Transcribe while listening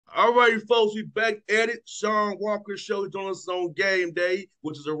All right, folks, we back at it. Shawn Walker Show joining us on game day,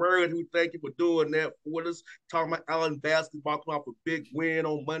 which is a rarity. We thank you for doing that for us. Talking about Allen basketball coming off a big win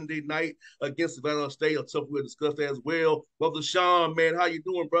on Monday night against Savannah State. I'm tough we'll discuss that as well. Brother Shawn, man, how you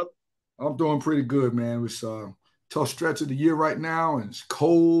doing, brother? I'm doing pretty good, man. It's a tough stretch of the year right now, and it's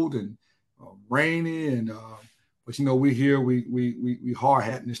cold and rainy, and but we're here. We hard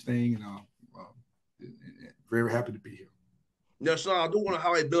hatting this thing, very happy to be here. Now, Shawn, I do want to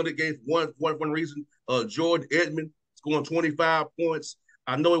highlight building game for one reason. Jordan Edmond scoring 25 points.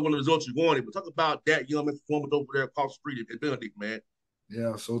 I know it wasn't the results you wanted, but talk about that young man performance over there across the street at Benedict, man.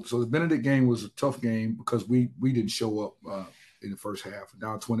 Yeah, so the Benedict game was a tough game because we didn't show up in the first half,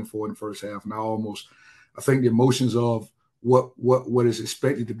 down 24 in the first half, and I think the emotions of what is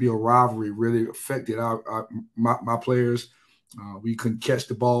expected to be a rivalry really affected my players. We couldn't catch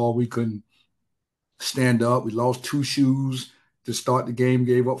the ball, we couldn't stand up. We lost two shoes to start the game,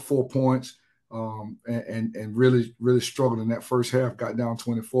 gave up 4 points, and really struggled in that first half. Got down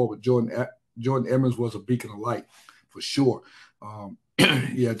 24, but Jordan Edmonds was a beacon of light for sure.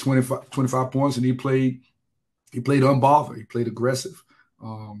 He had 25 points, and he played unbothered. He played aggressive.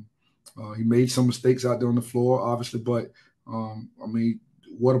 He made some mistakes out there on the floor, obviously, but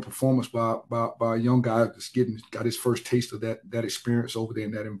what a performance by a young guy that's got his first taste of that experience over there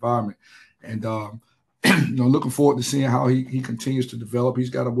in that environment. And looking forward to seeing how he continues to develop. He's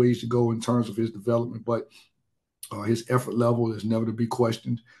got a ways to go in terms of his development, but his effort level is never to be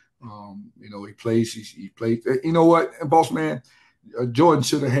questioned. He plays. He played. You know what, Bossman, Jordan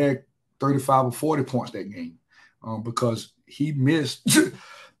should have had 35 or 40 points that game because he missed.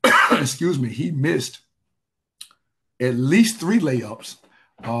 Excuse me. He missed at least three layups.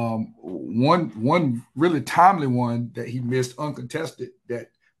 One really timely one that he missed uncontested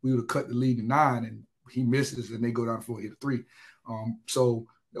that we would have cut the lead to 9, and he misses, and they go down the floor and hit a 3. So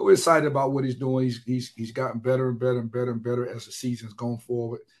we're excited about what he's doing. He's gotten better and better and better and better as the season's gone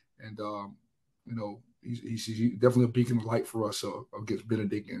forward, and he's definitely a beacon of light for us against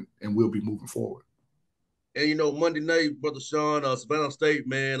Benedict, and we'll be moving forward. And Monday night, brother Shawn, Savannah State,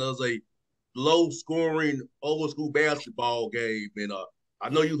 man, it was a low-scoring, old-school basketball game, and I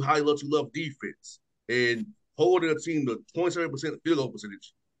know you love defense, and holding a team to 27% field goal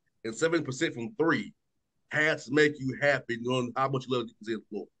percentage and 7% from three has to make you happy knowing how much you love defense in the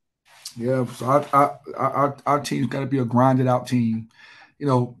floor. Yeah, so our team's got to be a grinded out team.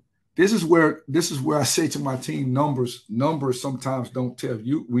 This is where I say to my team, numbers sometimes don't tell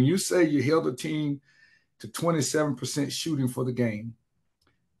you. When you say you held a team to 27% shooting for the game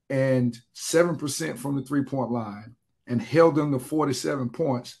and 7% from the 3-point line and held them to 47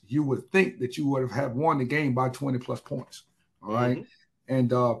 points, you would think that you would have won the game by 20 plus points. All right. Mm-hmm.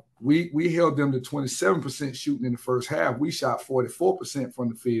 And we held them to 27% shooting in the first half. We shot 44% from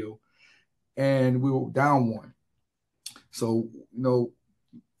the field, and we were down 1. So,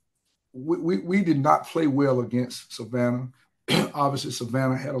 we did not play well against Savannah. Obviously,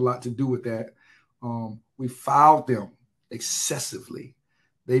 Savannah had a lot to do with that. We fouled them excessively.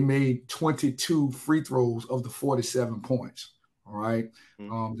 They made 22 free throws of the 47 points. All right.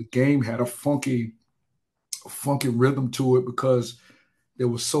 Mm-hmm. The game had a funky rhythm to it because there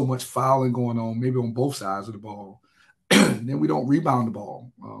was so much fouling going on, maybe on both sides of the ball. And then we don't rebound the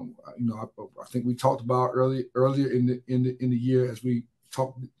ball. I think we talked about earlier in the year as we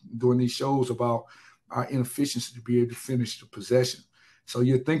talked during these shows about our inefficiency to be able to finish the possession. So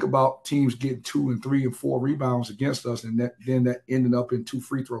you think about teams getting 2 and 3 and 4 rebounds against us, and that ended up in 2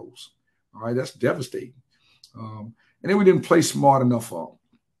 free throws. All right, that's devastating. And then we didn't play smart enough on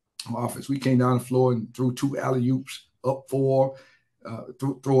offense. We came down the floor and threw 2 alley-oops, up 4,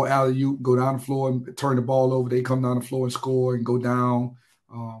 throw an alley-oop, go down the floor and turn the ball over. They come down the floor and score and go down.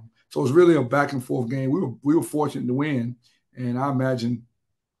 So it was really a back and forth game. We were fortunate to win, and I imagine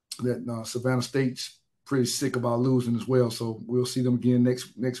that Savannah State's pretty sick about losing as well. So we'll see them again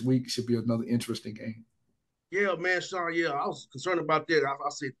next week. Should be another interesting game. Yeah, man, Shawn. Yeah, I was concerned about that. I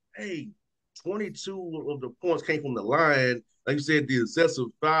said, hey, 22 of the points came from the line. Like you said, the excessive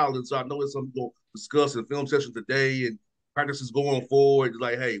fouling. So I know it's something we'll discuss in film session today and practices going forward.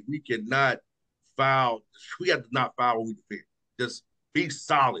 Like, hey, we cannot foul. We have to not foul when we defend. Just be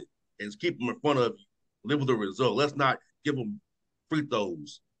solid and keep them in front of you. Live with the result. Let's not give them free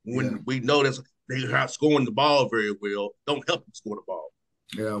throws when we know that they're not scoring the ball very well. Don't help them score the ball.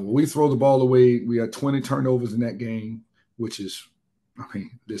 Yeah, when we throw the ball away, we had 20 turnovers in that game, which is,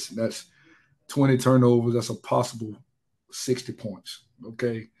 listen, that's 20 turnovers. That's a possible 60 points,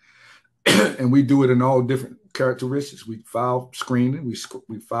 okay? And we do it in all different characteristics. We fouled screening.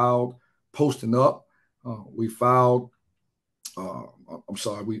 We fouled posting up. We fouled I'm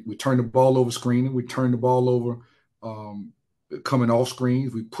sorry, we turn the ball over screening. We turn the ball over coming off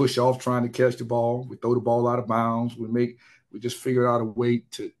screens. We push off trying to catch the ball. We throw the ball out of bounds. We just figured out a way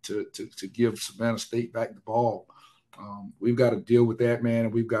to give Savannah State back the ball. We've got to deal with that, man,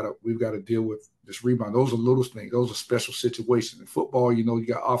 and we've got to deal with this rebound. Those are little things. Those are special situations. In football, you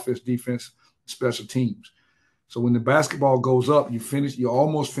got offense, defense, special teams. So when the basketball goes up, you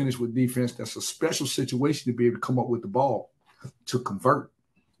almost finish with defense. That's a special situation to be able to come up with the ball to convert.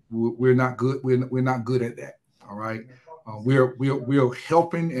 We're not good. We're not good at that. All right. We're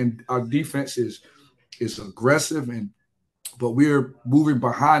helping, and our defense is aggressive, but we're moving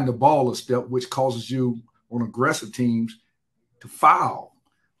behind the ball a step, which causes you on aggressive teams to foul.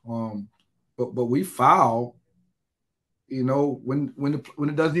 But we foul, when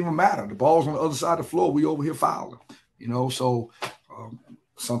it doesn't even matter. The ball's on the other side of the floor. We over here fouling. So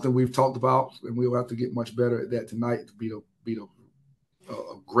something we've talked about, and we'll have to get much better at that tonight to beat a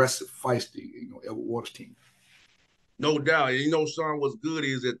aggressive, feisty, Edward Waters team. No doubt. And Shawn, what's good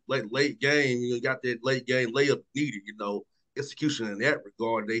is that late game, you got that late game layup needed, execution in that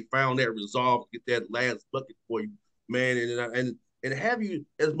regard. They found that resolve to get that last bucket for you, man. And have you,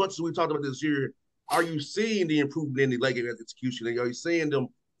 as much as we talked about this year, are you seeing the improvement in the late game execution? And are you seeing them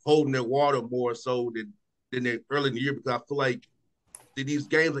holding their water more so than they early in the year? Because I feel like these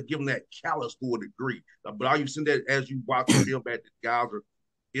games are giving that callous to a degree. But are you seeing that as you watch the film back, the guys are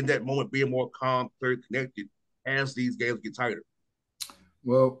in that moment being more calm, very connected as these games get tighter?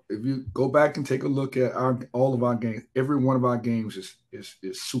 Well, if you go back and take a look at all of our games, every one of our games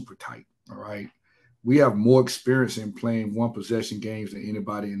is super tight. All right. We have more experience in playing one possession games than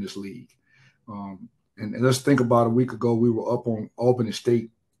anybody in this league. And let's think about a week ago, we were up on Albany State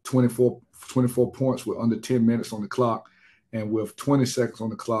 24 points with under 10 minutes on the clock. And with 20 seconds on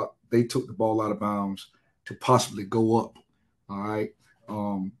the clock, they took the ball out of bounds to possibly go up. All right.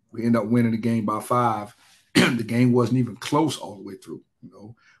 We ended up winning the game by 5. The game wasn't even close all the way through.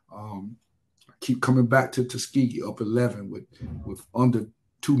 I keep coming back to Tuskegee up 11 with under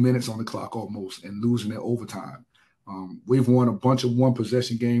 2 minutes on the clock almost and losing at overtime. We've won a bunch of one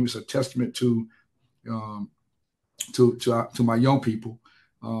possession games. It's a testament to my young people.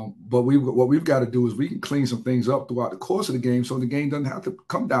 But what we've got to do is we can clean some things up throughout the course of the game so the game doesn't have to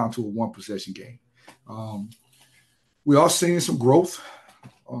come down to a one possession game. We are seeing some growth.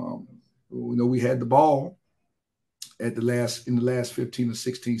 We had the ball in the last 15 or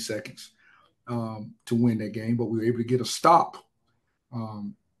 16 seconds to win that game, but we were able to get a stop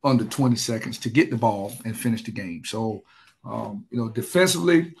under 20 seconds to get the ball and finish the game. So,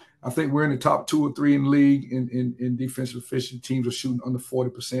 defensively, I think we're in the top 2 or 3 in the league in defensive efficiency. Teams are shooting under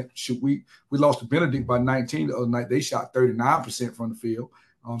 40%. We lost to Benedict by 19 the other night. They shot 39% from the field.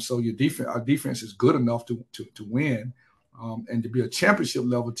 So our defense is good enough to win. And to be a championship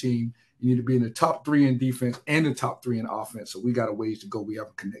level team, you need to be in the top 3 in defense and the top 3 in offense. So we got a ways to go. We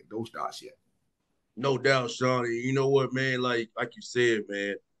haven't connected those dots yet. No doubt, Shawn. You know what, man? Like you said,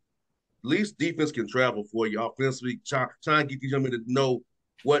 man, at least defense can travel for you offensively. Try and get these young men to know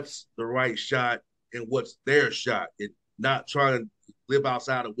what's the right shot and what's their shot, and not trying to live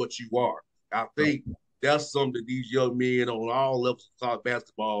outside of what you are. I think that's something that these young men on all levels of college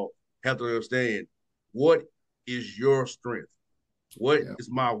basketball have to understand. What is your strength? What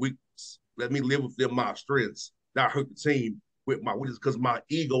is my weakness? Let me live within my strengths, not hurt the team with my weakness because my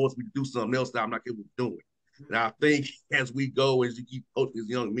ego wants me to do something else that I'm not capable of doing. And I think as we go, as you keep coaching these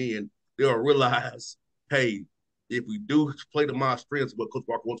young men, they'll realize, hey, if we do play to my strengths, what Coach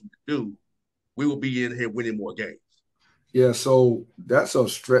Walker wants me to do, we will be in here winning more games. Yeah, so that's a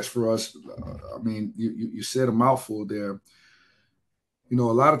stretch for us. You said a mouthful there. A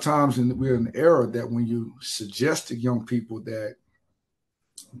lot of times we're in an era that when you suggest to young people that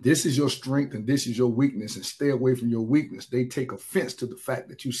this is your strength and this is your weakness and stay away from your weakness, they take offense to the fact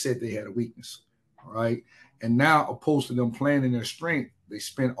that you said they had a weakness. All right. And now, opposed to them playing in their strength, they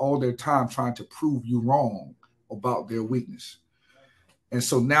spend all their time trying to prove you wrong about their weakness. And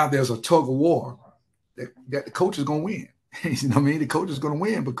so now there's a tug of war that the coach is going to win. You know what I mean? The coach is going to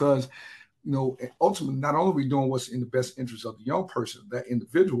win because, ultimately, not only are we doing what's in the best interest of the young person, that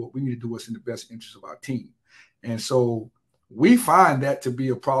individual, we need to do what's in the best interest of our team. And so we find that to be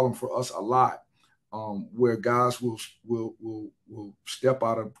a problem for us a lot, where guys will step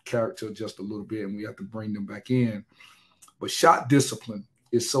out of character just a little bit and we have to bring them back in. But shot discipline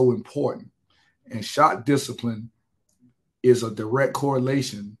is so important. And shot discipline is a direct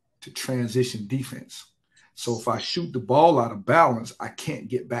correlation to transition defense. So if I shoot the ball out of balance, I can't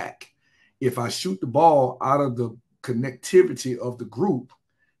get back. If I shoot the ball out of the connectivity of the group,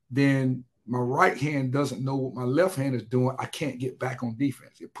 then my right hand doesn't know what my left hand is doing, I can't get back on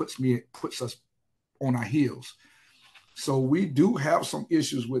defense. It puts us on our heels. So we do have some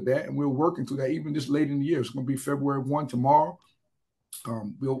issues with that, and we're working through that even this late in the year. It's going to be February 1 tomorrow.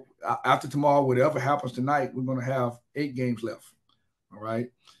 We'll after tomorrow, whatever happens tonight, we're going to have 8 games left. All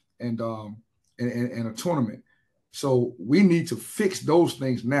right, and a tournament. So we need to fix those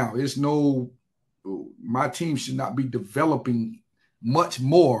things now. It's no, my team should not be developing much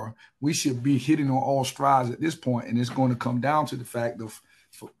more. We should be hitting on all strides at this point, and it's going to come down to the fact of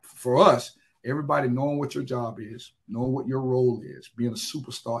for us, everybody knowing what your job is, knowing what your role is, being a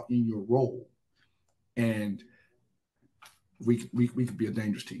superstar in your role, and we could be a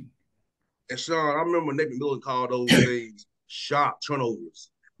dangerous team. And Shawn, I remember Nathan Miller called those things shot turnovers.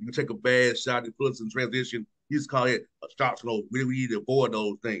 You can take a bad shot and put us in transition. He just called it a shot turnover. We need to avoid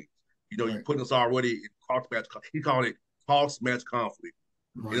those things. You know, right. You putting us already in cross match. He called it cross match conflict.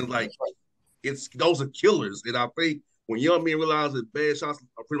 Right. And it's like, it's those are killers. And I think when young men realize that bad shots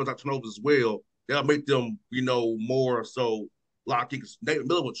are pretty much like turnovers as well, that'll make them, you know, more so locked in. Nathan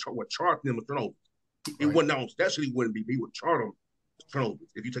Miller would chart them with turnovers. It wouldn't on especially wouldn't be. He would chart them turnovers.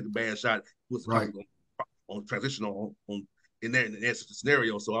 If you take a bad shot, it was on transition on in that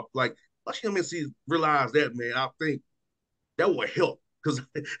scenario. So I feel like watching him and see realize that, man, I think that would help because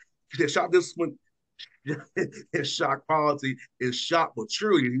the shot discipline, his shot quality, his shot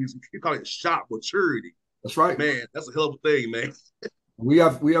maturity. He call it shot maturity. That's right, man. That's a hell of a thing, man. We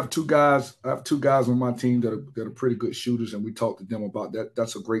have 2 guys. I have 2 guys on my team that are pretty good shooters, and we talked to them about that.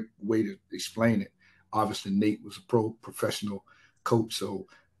 That's a great way to explain it. Obviously, Nate was a professional coach, so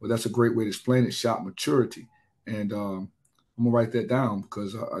that's a great way to explain it. Shot maturity, and I'm gonna write that down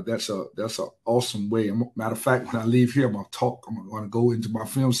because that's an awesome way. Matter of fact, when I leave here, I'm gonna go into my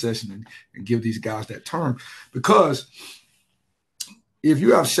film session and give these guys that term, because if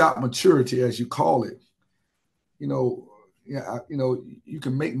you have shot maturity, as you call it, you know, you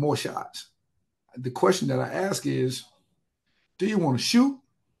can make more shots. The question that I ask is, do you want to shoot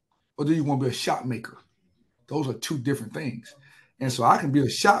or do you want to be a shot maker? Those are 2 different things. And so I can be a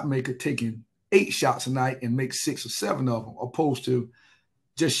shot maker taking 8 shots a night and make 6 or 7 of them, opposed to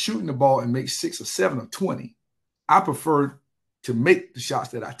just shooting the ball and make 6 or 7 or 20. I prefer to make the shots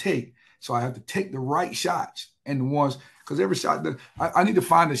that I take. So I have to take the right shots and the ones, because every shot that I need to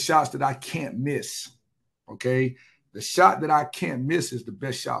find the shots that I can't miss. Okay. The shot that I can't miss is the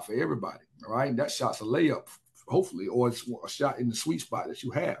best shot for everybody. All right. That shot's a layup, hopefully, or it's a shot in the sweet spot that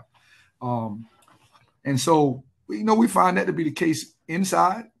you have. And so, we find that to be the case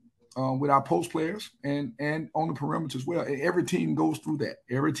inside with our post players and on the perimeter as well. And every team goes through that.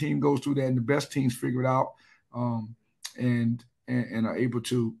 Every team goes through that, and the best teams figure it out and are able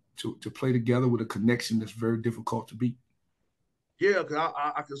to play together with a connection that's very difficult to beat. Yeah, because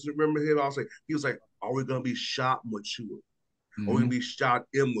I can remember him. He was like, "Are we gonna be shot mature? Mm-hmm. Or we gonna be shot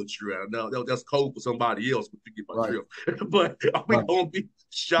immature?" Now that's code for somebody else, but you get my drift. But are we gonna be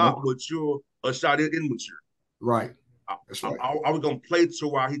shot mature or shot immature? Right. That's right. Are we gonna play to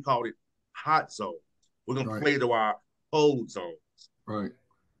where he called it hot zone? We're gonna play to our cold zones. Right.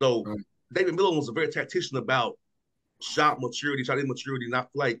 So David Miller was a very tactician about shot maturity, shot immaturity, and I feel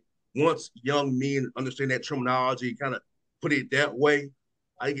like once young men understand that terminology, kind of put it that way,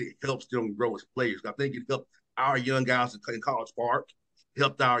 I think it helps them grow as players. I think it helped our young guys in College Park,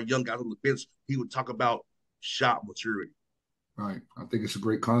 helped our young guys on the bench. He would talk about shot maturity. Right. I think it's a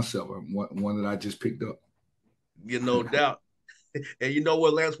great concept, one that I just picked up. No doubt. And you know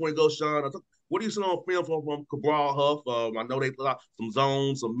what, last one goes, Shawn, what do you see on film from Cabral Huff? I know they put out some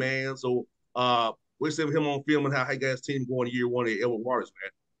zones, some man. So what do you see of him on film and how he got his team going year 1 at Edward Waters,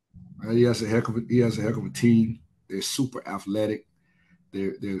 man? He has a heck of a team. They're super athletic.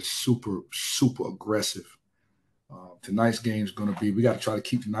 They're super aggressive. Tonight's game is going to be. We got to try to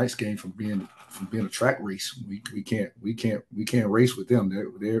keep tonight's game from being a track race. We can't race with them.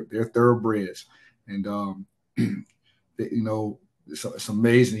 They're thoroughbreds, and it's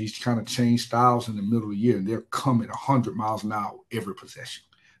amazing. He's kind of changed styles in the middle of the year, and they're coming 100 miles an hour every possession.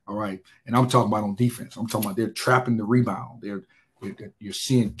 All right, and I'm talking about on defense. I'm talking about they're trapping the rebound. You're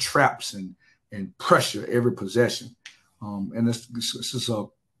seeing traps and pressure every possession. And this is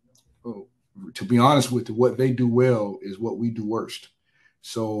to be honest with you, what they do well is what we do worst.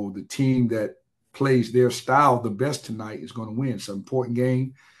 So the team that plays their style the best tonight is going to win. It's an important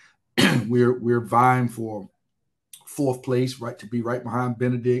game. We're vying for 4th place, right, to be right behind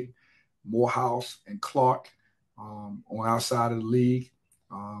Benedict, Morehouse, and Clark on our side of the league.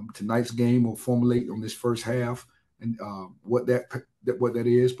 Tonight's game will formulate on this first half and what that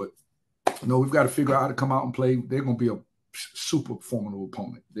is. But we've got to figure out how to come out and play. They're going to be a super formidable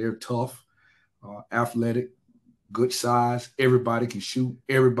opponent. They're tough. athletic, good size. Everybody can shoot.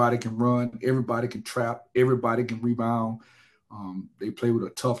 Everybody can run. Everybody can trap. Everybody can rebound. They play with a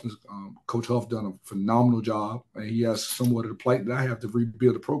toughness. Coach Huff done a phenomenal job, and he has somewhat of the plate that I have to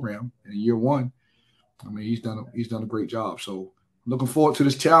rebuild the program in year one. I mean, he's done a great job. So looking forward to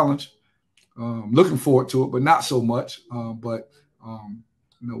this challenge. Looking forward to it, but not so much. But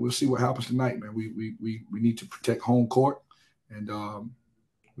we'll see what happens tonight, man. We need to protect home court, and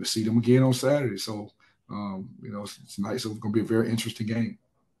we'll see them again on Saturday. So it's nice. So it's going to be a very interesting game.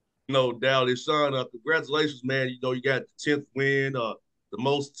 No doubt. It's Shawn. Congratulations, man. You got the 10th win, the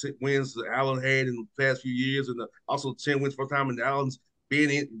most wins that Allen had in the past few years, and also 10 wins for time. And Allen's being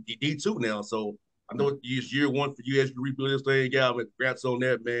in D2 now. So I know it's year one for you as you rebuild this thing out. But congrats on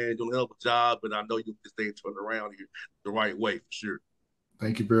that, man. You're doing a hell of a job, but I know you'll get this thing turned around here the right way for sure.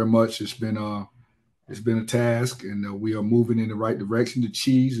 Thank you very much. It's been a task, and we are moving in the right direction. The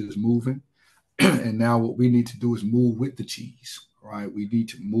cheese is moving, and now what we need to do is move with the cheese. Right, we need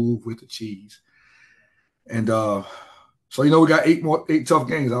to move with the cheese, and so we got eight tough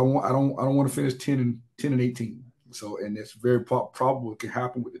games. I don't want to finish 10 and 18. So, and it's very probable it can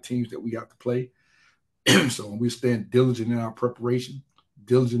happen with the teams that we have to play. So we're staying diligent in our preparation,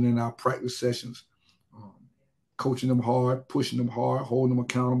 diligent in our practice sessions, coaching them hard, pushing them hard, holding them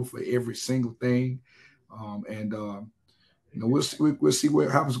accountable for every single thing, and we'll see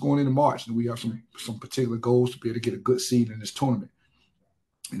what happens going into March. And we have some particular goals to be able to get a good seed in this tournament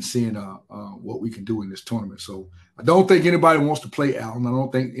and seeing what we can do in this tournament. So I don't think anybody wants to play Allen. I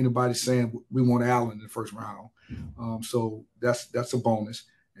don't think anybody's saying we want Allen in the first round. So that's a bonus.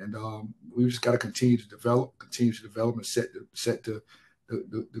 And we just got to continue to develop and set the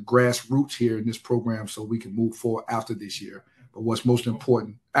grassroots here in this program so we can move forward after this year. But what's most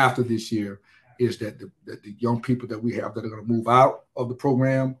important after this year is that the young people that we have that are going to move out of the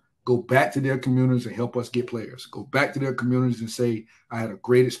program go back to their communities and help us get players. Go back to their communities and say, I had a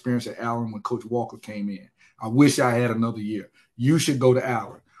great experience at Allen when Coach Walker came in. I wish I had another year. You should go to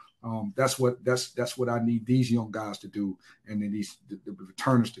Allen. That's what I need these young guys to do, and then the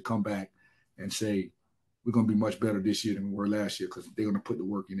returners to come back and say, we're going to be much better this year than we were last year because they're going to put the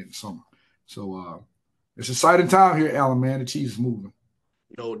work in the summer. So it's an exciting time here at Allen, man. The cheese is moving.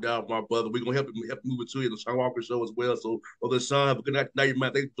 No doubt, my brother. We're gonna help move it to you, the Shawn Walker Show as well. So, Shawn, have a good night tonight,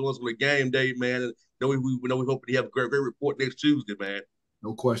 man. Thanks for joining us on the game day, man. And we hope you have a great report next Tuesday, man.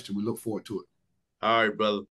 No question. We look forward to it. All right, brother.